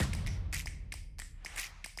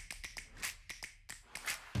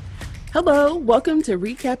Hello, welcome to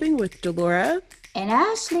Recapping with Delora. And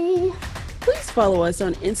Ashley. Please follow us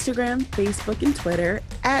on Instagram, Facebook, and Twitter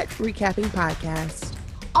at Recapping Podcast.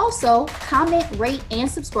 Also, comment, rate,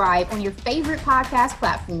 and subscribe on your favorite podcast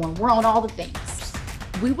platform. We're on all the things.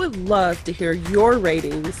 We would love to hear your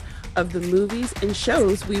ratings of the movies and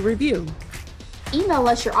shows we review. Email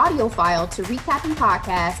us your audio file to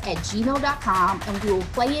recappingpodcast@gmail.com and we will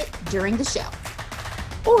play it during the show.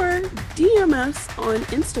 Or DM us on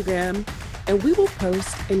Instagram and we will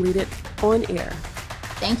post and read it on air.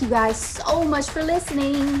 Thank you guys so much for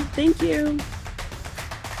listening. Thank you.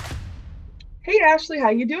 Hey Ashley,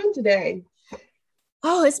 how you doing today?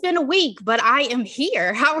 Oh, it's been a week, but I am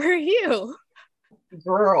here. How are you?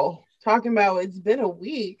 Girl, talking about it's been a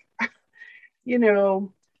week. You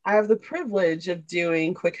know, I have the privilege of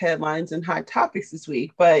doing quick headlines and hot topics this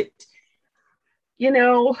week, but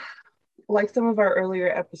like some of our earlier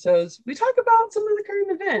episodes, we talk about some of the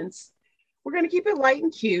current events. We're going to keep it light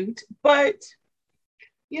and cute, but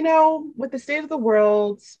with the state of the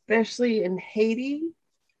world, especially in Haiti,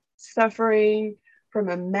 suffering from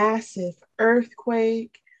a massive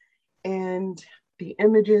earthquake and the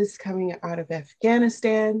images coming out of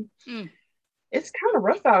Afghanistan, it's kind of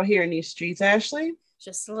rough out here in these streets, Ashley.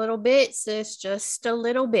 Just a little bit, sis, just a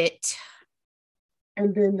little bit.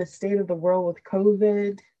 And then the state of the world with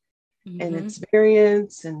COVID and its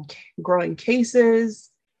variants and growing cases.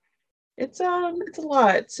 It's a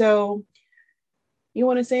lot. So you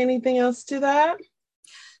want to say anything else to that?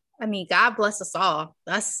 I mean, God bless us all.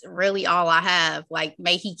 That's really all I have. Like,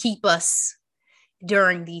 may he keep us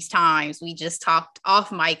during these times. We just talked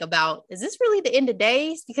off mic about, is this really the end of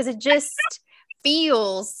days? Because it just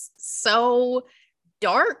feels so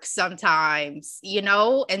dark sometimes,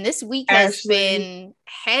 and this week has been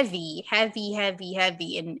heavy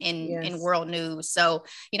in world news. So,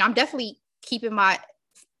 I'm definitely keeping my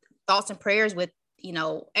thoughts and prayers with,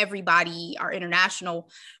 everybody, our international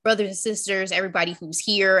brothers and sisters, everybody who's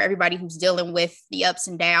here, everybody who's dealing with the ups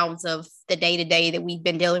and downs of the day-to-day that we've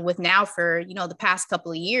been dealing with now for, the past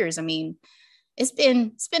couple of years. I mean, it's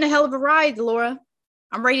been a hell of a ride, Laura.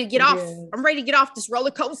 I'm ready to get off. I'm ready to get off this roller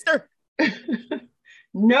coaster.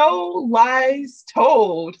 No lies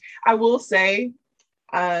told. I will say,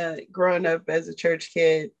 growing up as a church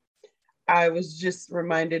kid, I was just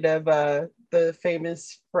reminded of the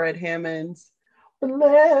famous Fred Hammond's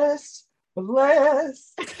 "Blessed,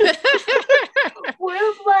 blessed."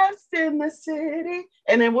 We're blessed in the city,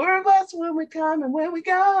 and then we're blessed when we come and when we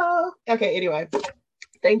go. Okay, anyway,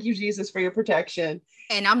 thank you, Jesus, for your protection.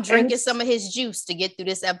 And I'm drinking some of his juice to get through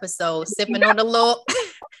this episode, sipping on a little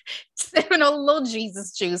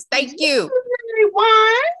Jesus juice. Thank you.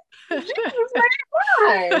 Jesus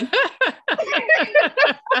wine.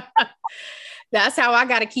 That's how I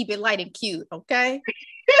got to keep it light and cute. Okay.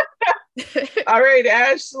 All right,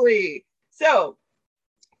 Ashley. So,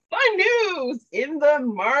 fun news in the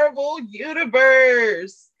Marvel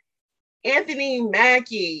universe. Anthony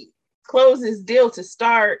Mackie closes deal to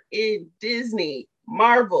star in Disney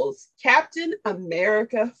Marvel's Captain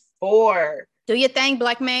America 4. Do your thing,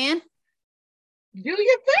 black man. Do your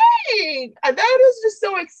thing. That is just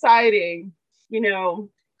so exciting.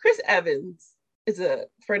 Chris Evans is a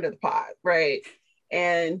friend of the pod, right?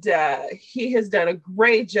 And he has done a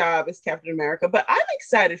great job as Captain America, but I'm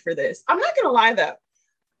excited for this. I'm not going to lie, though.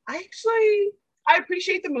 I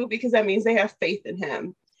appreciate the movie because that means they have faith in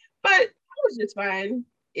him. But I was just fine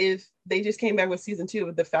if they just came back with season 2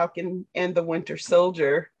 with the Falcon and the Winter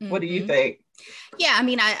Soldier. What do you think? Yeah, I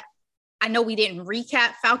mean, I know we didn't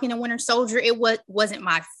recap Falcon and Winter Soldier. It wasn't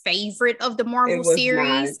my favorite of the Marvel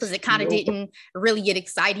series because it kind of didn't really get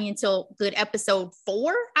exciting until good episode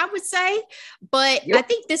 4, I would say. But I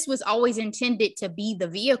think this was always intended to be the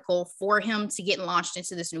vehicle for him to get launched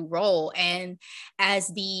into this new role. And as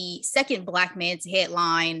the second Black man to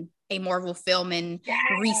headline a Marvel film in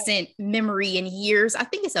recent memory and years, I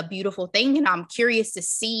think it's a beautiful thing. And I'm curious to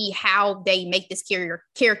see how they make this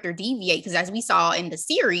character deviate. Because as we saw in the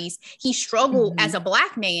series, he struggled as a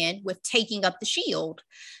Black man with taking up the shield.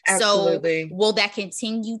 Absolutely. So will that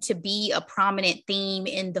continue to be a prominent theme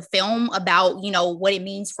in the film about, what it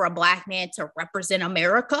means for a Black man to represent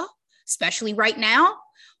America, especially right now?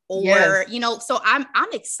 Or, so I'm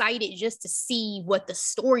excited just to see what the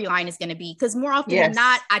storyline is going to be. Because more often than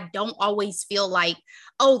not, I don't always feel like,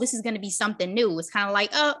 oh, this is going to be something new. It's kind of like,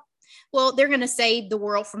 oh, well, they're going to save the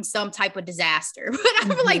world from some type of disaster. But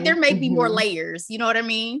I feel like there may be more layers. You know what I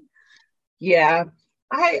mean? Yeah.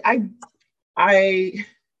 I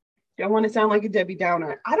don't want to sound like a Debbie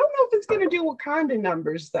Downer. I don't know if it's going to do Wakanda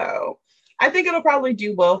numbers, though. I think it'll probably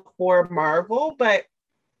do well for Marvel, but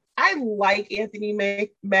I like Anthony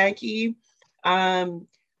Mackie, but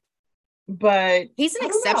he's an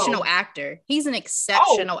exceptional actor. He's an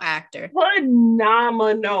exceptional actor.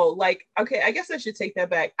 Phenomenal. Like, okay, I guess I should take that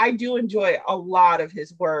back. I do enjoy a lot of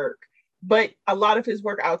his work, but a lot of his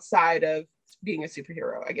work outside of being a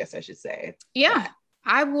superhero, I guess I should say. Yeah.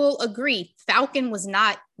 I will agree. Falcon was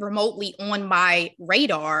not remotely on my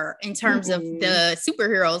radar in terms of the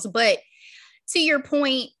superheroes, but to your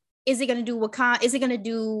point, is it going to do Wakanda? Is it going to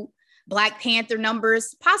do Black Panther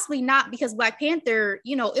numbers? Possibly not, because Black Panther,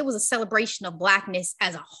 you know, it was a celebration of Blackness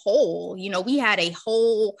as a whole. You know, we had a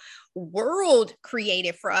whole world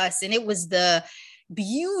created for us, and it was the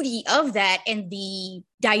beauty of that and the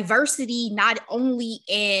diversity, not only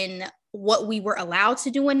in what we were allowed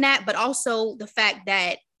to do in that, but also the fact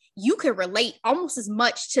that you could relate almost as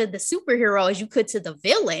much to the superhero as you could to the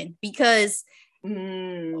villain, because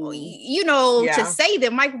you know, to say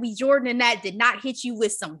that Michael B. Jordan in that did not hit you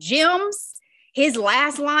with some gems, his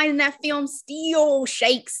last line in that film still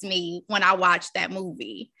shakes me when I watch that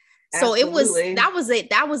movie. Absolutely. So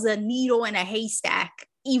that was a needle in a haystack,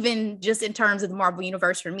 even just in terms of the Marvel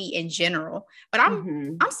universe for me in general. But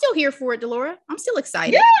I'm still here for it, Delora. I'm still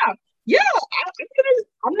excited. Yeah,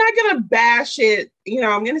 I'm not gonna bash it. You know,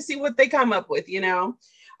 I'm gonna see what they come up with. You know,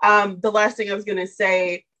 the last thing I was gonna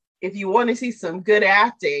say, if you want to see some good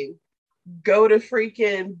acting, go to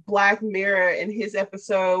freaking Black Mirror and his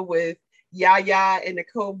episode with Yahya and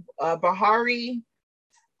Nicole Bahari.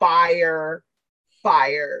 Fire.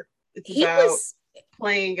 It's about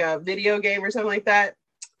playing a video game or something like that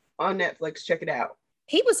on Netflix. Check it out.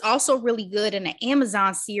 He was also really good in an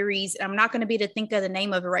Amazon series. I'm not going to be able to think of the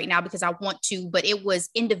name of it right now because I want to, but it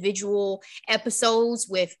was individual episodes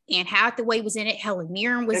with Anne Hathaway was in it. Helen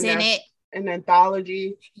Mirren was in it. An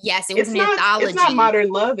anthology. Yes, it was an anthology. It's not Modern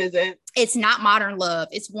Love, is it? It's not Modern Love.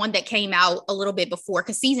 It's one that came out a little bit before,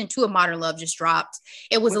 because season 2 of Modern Love just dropped.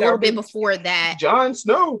 It was a little bit before that. Jon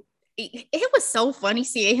Snow. It was so funny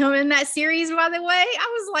seeing him in that series, by the way.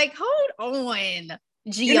 I was like, hold on.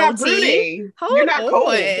 G-O-T. You're not brooding. You're not cold.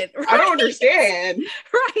 Right? I don't understand.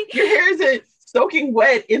 Right. Your hair isn't soaking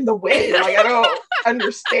wet in the wind. Like, I don't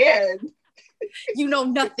understand. You know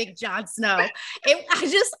nothing, Jon Snow.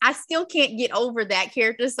 I still can't get over that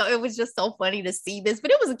character. So it was just so funny to see this,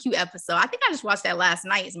 but it was a cute episode. I think I just watched that last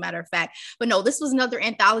night, as a matter of fact. But no, this was another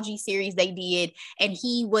anthology series they did, and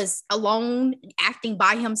he was alone acting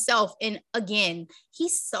by himself. And again,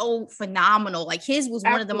 he's so phenomenal. Like, his was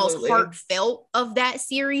one of the most heartfelt of that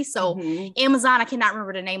series. So Amazon, I cannot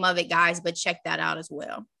remember the name of it, guys, but check that out as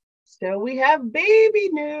well. So we have baby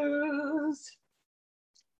news.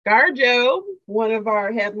 ScarJo, one of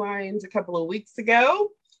our headlines a couple of weeks ago,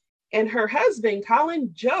 and her husband, Colin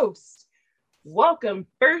Jost, welcome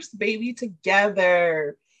first baby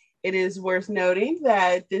together. It is worth noting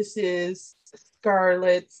that this is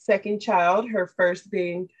Scarlett's second child, her first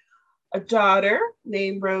being a daughter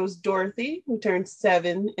named Rose Dorothy, who turned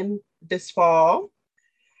 7 in this fall.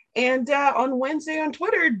 And on Wednesday on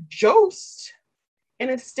Twitter, Jost, in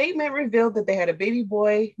a statement, revealed that they had a baby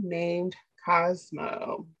boy named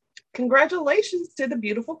Cosmo. Congratulations to the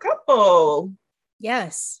beautiful couple.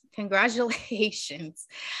 Yes, congratulations.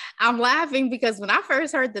 I'm laughing because when I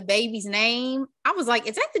first heard the baby's name, I was like,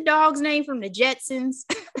 is that the dog's name from the Jetsons?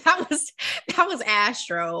 that was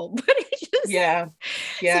Astro. But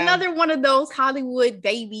it's another one of those Hollywood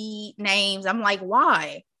baby names. I'm like,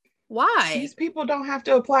 why? These people don't have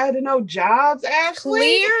to apply to no jobs, Ashley.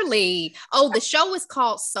 Clearly. Oh, the show is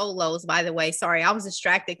called Solos, by the way. Sorry, I was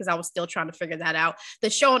distracted because I was still trying to figure that out. The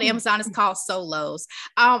show on Amazon is called Solos.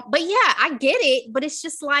 But yeah, I get it. But it's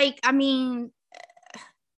just like, I mean,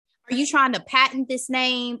 are you trying to patent this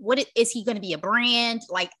name? Is he going to be a brand?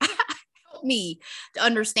 Like, help me to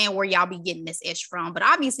understand where y'all be getting this ish from. But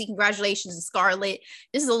obviously, congratulations to Scarlett.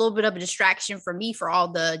 This is a little bit of a distraction for me for all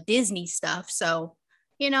the Disney stuff. So,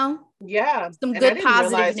 you know, some good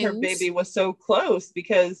positive news. Her baby was so close,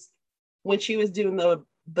 because when she was doing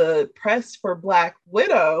the press for Black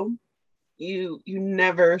Widow, you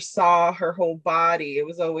never saw her whole body. It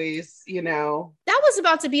was always, you know, that was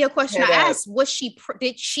about to be a question I asked.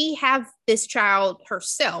 Did she have this child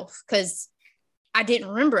herself? Because I didn't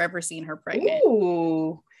remember ever seeing her pregnant.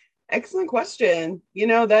 Ooh, excellent question. You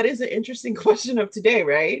know, that is an interesting question of today,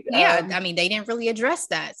 right? Yeah, I mean, they didn't really address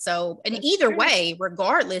that. So, and either way,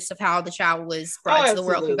 regardless of how the child was brought to the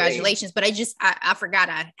world, congratulations. But I forgot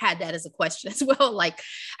I had that as a question as well. Like,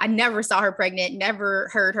 I never saw her pregnant, never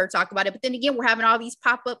heard her talk about it. But then again, we're having all these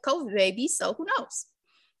pop-up COVID babies, so who knows?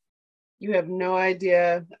 You have no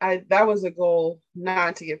idea. That was a goal,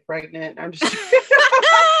 not to get pregnant. I'm just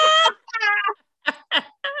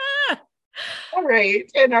All right.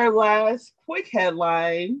 And our last quick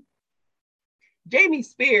headline, Jamie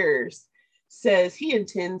Spears says he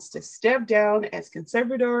intends to step down as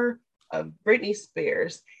conservator of Britney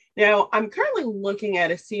Spears. Now, I'm currently looking at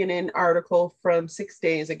a CNN article from 6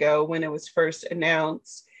 days ago when it was first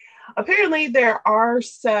announced. Apparently, there are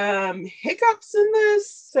some hiccups in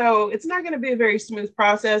this, so it's not going to be a very smooth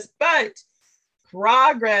process, but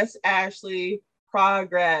progress, Ashley,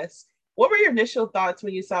 progress. What were your initial thoughts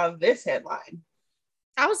when you saw this headline?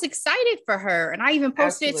 I was excited for her, and I even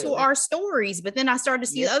posted it to our stories, but then I started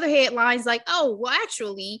to see other headlines like, oh, well,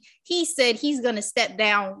 actually, he said he's going to step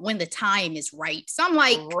down when the time is right. So I'm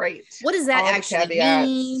like, what does that actually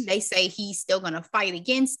mean? They say he's still going to fight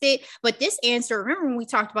against it. But this answer, remember when we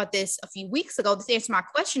talked about this a few weeks ago, this answered my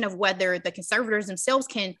question of whether the conservators themselves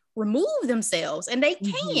can remove themselves, and they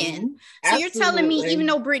can. So you're telling me, even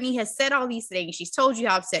though Britney has said all these things, she's told you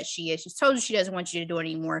how upset she is, she's told you she doesn't want you to do it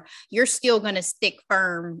anymore, you're still going to stick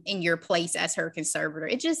firm in your place as her conservator.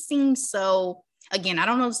 It just seems so, again, I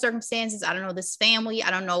don't know the circumstances, I don't know this family,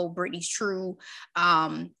 I don't know Britney's true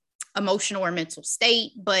emotional or mental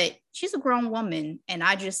state, but she's a grown woman, and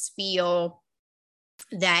I just feel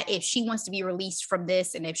that if she wants to be released from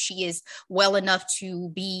this, and if she is well enough to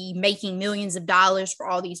be making millions of dollars for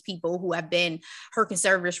all these people who have been her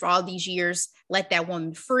conservators for all these years, let that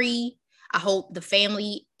woman free. I hope the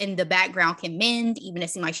family in the background can mend, even if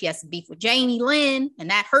it seems like she has to beef with Jamie Lynn, and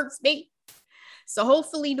that hurts me. So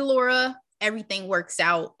hopefully, Delora, everything works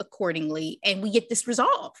out accordingly and we get this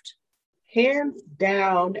resolved. Hands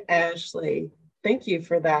down, Ashley. Thank you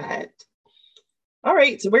for that. All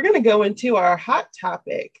right, so we're going to go into our hot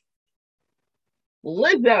topic.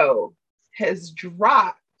 Lizzo has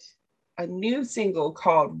dropped a new single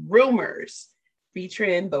called Rumors,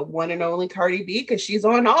 featuring the one and only Cardi B, because she's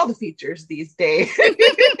on all the features these days.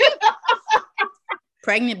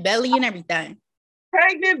 Pregnant belly and everything.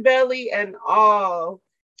 Pregnant belly and all.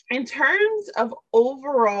 In terms of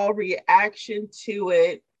overall reaction to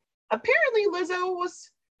it, apparently Lizzo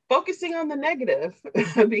was focusing on the negative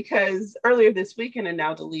because earlier this week in a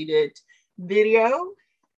now deleted video,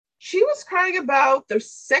 she was crying about the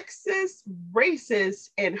sexist, racist,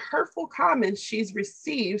 and hurtful comments she's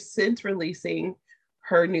received since releasing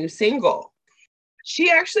her new single.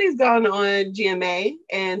 She actually has gone on GMA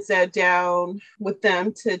and sat down with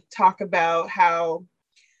them to talk about how,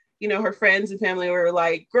 you know, her friends and family were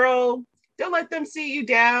like, girl, don't let them see you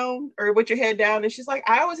down or with your head down. And she's like,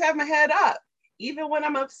 I always have my head up. Even when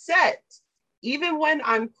I'm upset, even when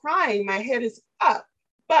I'm crying, my head is up.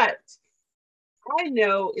 But I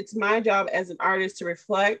know it's my job as an artist to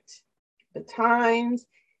reflect the times,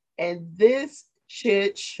 and this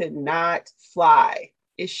shit should not fly.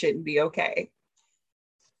 It shouldn't be okay.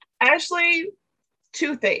 Ashley,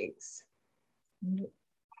 two things.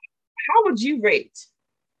 How would you rate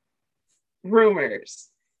Rumors,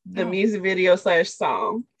 the music video /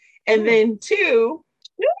 song? And then two,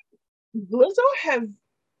 Lizzo have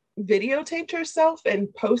videotaped herself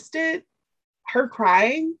and posted her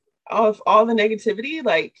crying of all the negativity.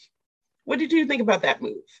 Like, what did you think about that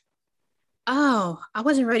move? Oh, I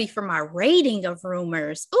wasn't ready for my rating of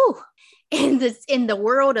Rumors. Ooh, in the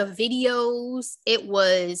world of videos, it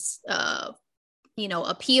was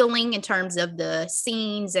appealing in terms of the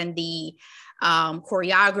scenes and the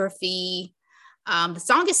choreography. The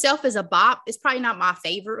song itself is a bop. It's probably not my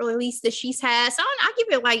favorite release that she's had. So I give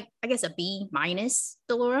it like, I guess, a B-,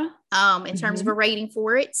 Delora, in terms of a rating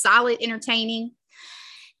for it. Solid, entertaining,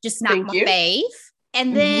 just not my fave.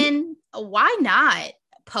 And then why not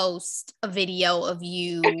post a video of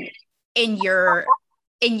you in your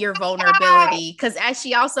vulnerability? Because as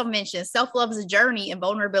she also mentioned, self-love is a journey and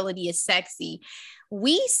vulnerability is sexy.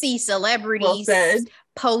 We see celebrities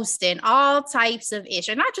posting all types of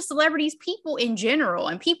issues, not just celebrities, people in general.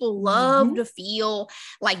 And people love to feel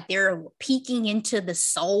like they're peeking into the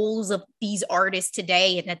souls of these artists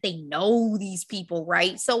today and that they know these people,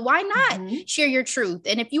 right? So why not share your truth?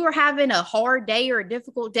 And if you are having a hard day or a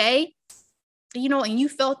difficult day, you know, and you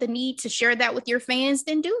felt the need to share that with your fans,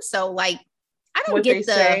 then do so. Like, I don't get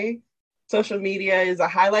say social media is a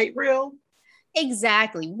highlight reel.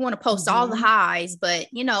 Exactly. We want to post all the highs, but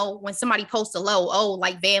you know, when somebody posts a low, oh,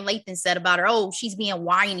 like Van Lathan said about her, oh, she's being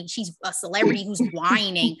whiny. She's a celebrity who's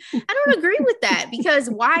whining. I don't agree with that, because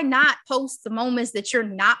why not post the moments that you're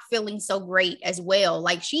not feeling so great as well?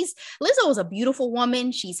 Like Lizzo is a beautiful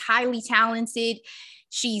woman. She's highly talented.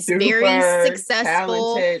 She's very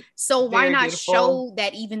successful. Talented, so why not show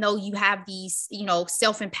that even though you have these, you know,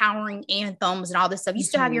 self-empowering anthems and all this stuff, you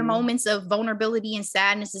still have your moments of vulnerability and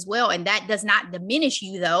sadness as well. And that does not diminish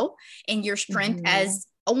you, though, in your strength as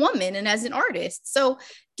a woman and as an artist. So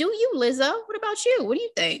do you, Lizzo? What about you? What do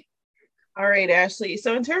you think? All right, Ashley.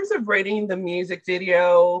 So in terms of rating the music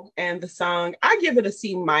video and the song, I give it a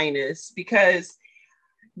C minus because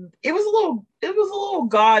it was a little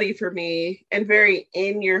gaudy for me and very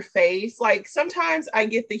in your face. Like sometimes I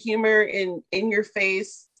get the humor in your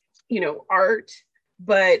face, art,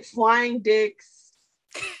 but flying dicks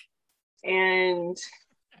and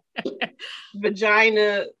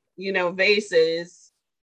vagina, vases,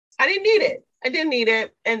 I didn't need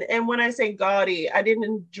it. And when I say gaudy, I didn't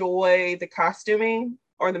enjoy the costuming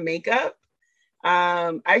or the makeup.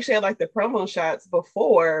 I actually had like the promo shots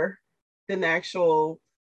before than the actual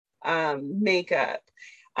makeup.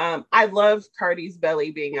 I love Cardi's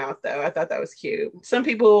belly being out though. I thought that was cute. Some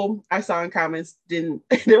people I saw in comments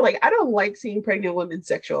they're like, I don't like seeing pregnant women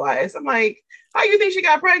sexualized. I'm like, how you think she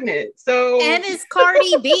got pregnant? So and it's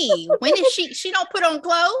Cardi B. When is she don't put on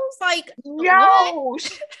clothes? Like a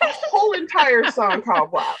whole entire song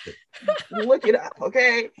called WAP. Look it up,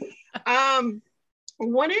 okay?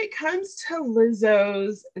 When it comes to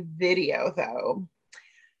Lizzo's video though,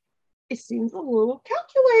 it seems a little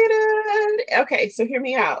calculated. Okay, so hear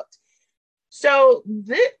me out. So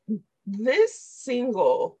this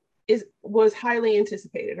single was highly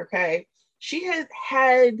anticipated, okay? She has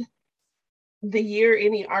had the year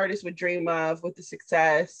any artist would dream of with the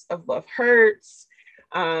success of Love Hurts,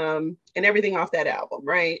 and everything off that album,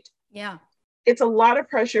 right? Yeah. It's a lot of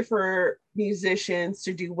pressure for musicians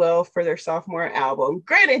to do well for their sophomore album.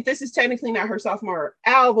 Granted, this is technically not her sophomore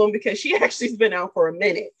album because she actually has been out for a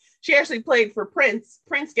minute. She actually played for Prince.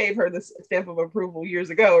 Prince gave her the stamp of approval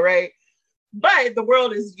years ago, right? But the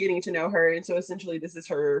world is getting to know her. And so essentially this is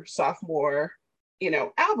her sophomore,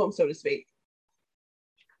 album, so to speak.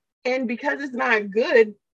 And because it's not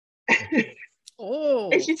good,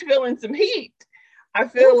 and she's feeling some heat, I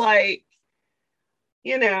feel like,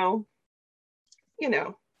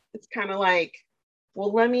 it's kind of like,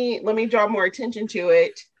 well, let me draw more attention to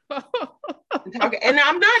it. And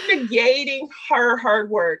I'm not negating her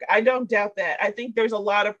hard work. I don't doubt that. I think there's a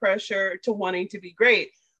lot of pressure to wanting to be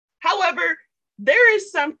great. However, there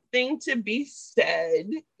is something to be said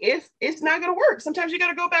if it's not going to work. Sometimes you got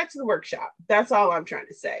to go back to the workshop. That's all I'm trying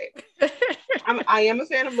to say. I am a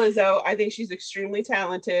fan of Lizzo. I think she's extremely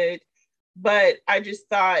talented, but I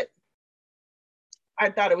thought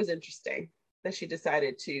it was interesting that she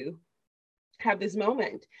decided to have this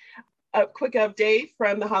moment. A quick update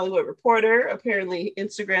from the Hollywood Reporter. Apparently,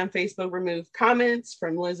 Instagram, Facebook removed comments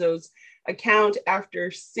from Lizzo's account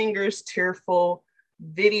after singer's tearful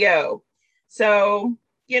video. So,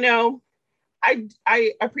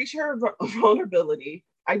 I appreciate her vulnerability.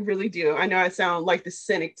 I really do. I know I sound like the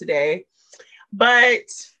cynic today, but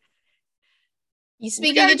you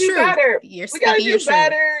speaking the truth. Better. We gotta do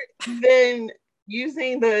better than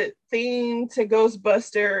using the theme to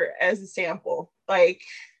Ghostbuster as a sample. Like,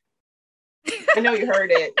 I know you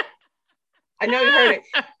heard it. I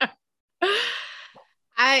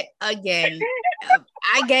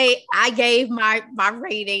gave my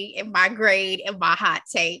rating and my grade and my hot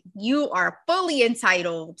take. You are fully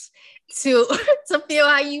entitled to feel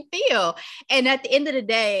how you feel. And at the end of the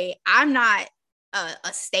day, I'm not a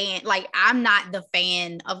stan. Like, I'm not the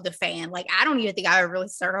fan of the fan. Like, I don't even think I ever really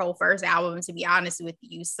saw her whole first album, to be honest with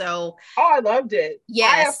you. So I loved it.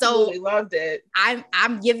 Yeah, I absolutely loved it.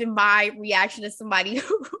 I'm giving my reaction to somebody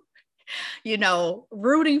who,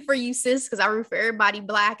 rooting for you, sis, because I root for everybody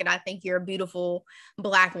Black, and I think you're a beautiful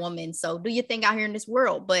Black woman. So do your thing out here in this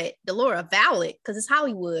world. But Delora, valid, because it's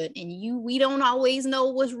Hollywood, and we don't always know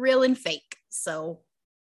what's real and fake. So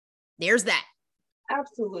there's that.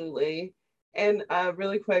 Absolutely. And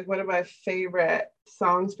really quick, one of my favorite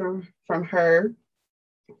songs from her,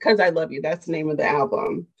 Because I Love You, that's the name of the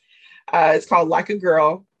album. It's called Like a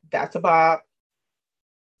Girl. That's a bop.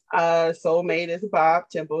 Soulmate is a bop.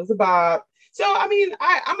 Tempo is a bop. So, I mean,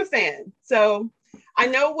 I'm a fan. So I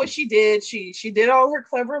know what she did. She did all her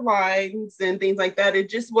clever lines and things like that. It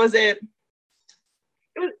just wasn't,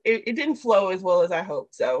 it didn't flow as well as I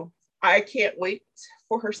hoped. So I can't wait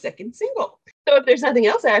for her second single. So if there's nothing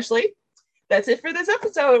else, Ashley, that's it for this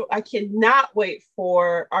episode. I cannot wait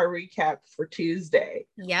for our recap for Tuesday.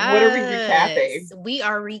 Yeah. What are we recapping? We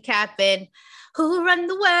are recapping Who Run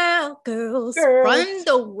the World, Girls Run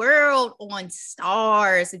the World on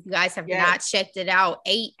Stars. If you guys have not checked it out,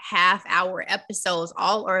 8 half-hour episodes,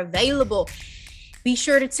 all are available. Be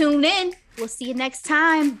sure to tune in. We'll see you next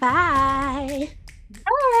time. Bye.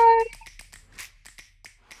 Bye.